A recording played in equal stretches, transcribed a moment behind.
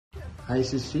Hi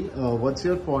Shishi, what's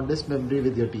your fondest memory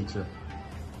with your teacher?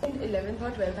 In 11th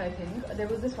or 12th, I think, there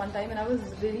was this one time when I was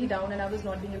really down and I was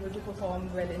not being able to perform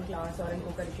well in class or in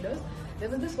co-curriculars. There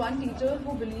was this one teacher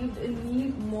who believed in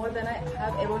me more than I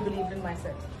have ever believed in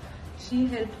myself. She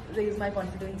helped raise my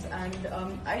confidence and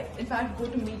I in fact go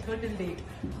to meet her till date.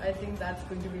 I think that's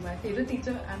going to be my favorite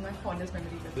teacher and my fondest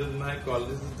memory. This is my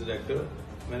college's director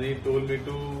when he told me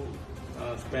to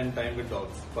spend time with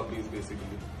dogs, puppies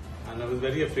basically. And I was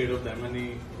very afraid of them and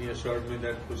he assured me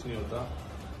that kuch nahi hota.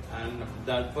 And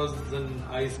that was an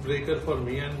icebreaker for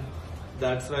me and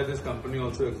that's why this company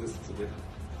also exists today.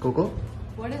 Coco?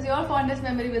 What is your fondest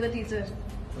memory with a teacher?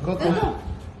 Coco?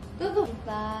 एक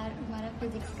बार हमारा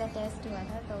physics का test हुआ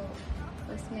था तो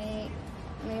उसमें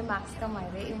मेरे marks कम आए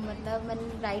थे, मतलब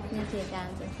मैंने राइट नहीं किए थे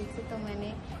आंसर ठीक से, तो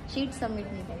मैंने शीट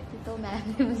सबमिट नहीं करी थी तो मैम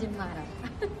ने मुझे मारा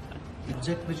था.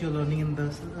 Subject which you're learning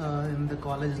in the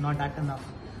college is not that enough,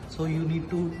 so you need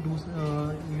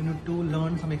to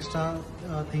learn some extra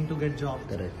thing to get job.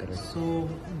 Correct. So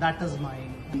that is my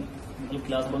मतलब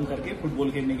क्लास बंद करके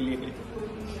फुटबॉल खेलने के लिए गए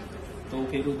तो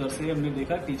फिर उधर से हमने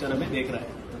देखा टीचर हमें देख रहा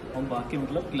है. हम भाग के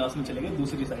मतलब क्लास में चले गए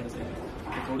दूसरी साइड से.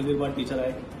 तो थोड़ी देर बाद टीचर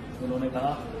आए, उन्होंने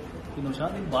कहा कि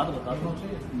नौशाद एक बात बता दो.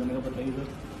 मैंने कहा बताइए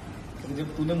सर.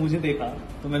 जब तूने मुझे देखा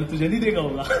तो मैंने तुझे नहीं देखा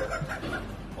होगा.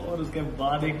 और उसके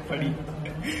बाद एक पढ़ी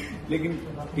लेकिन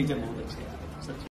टीचर बहुत अच्छे हैं.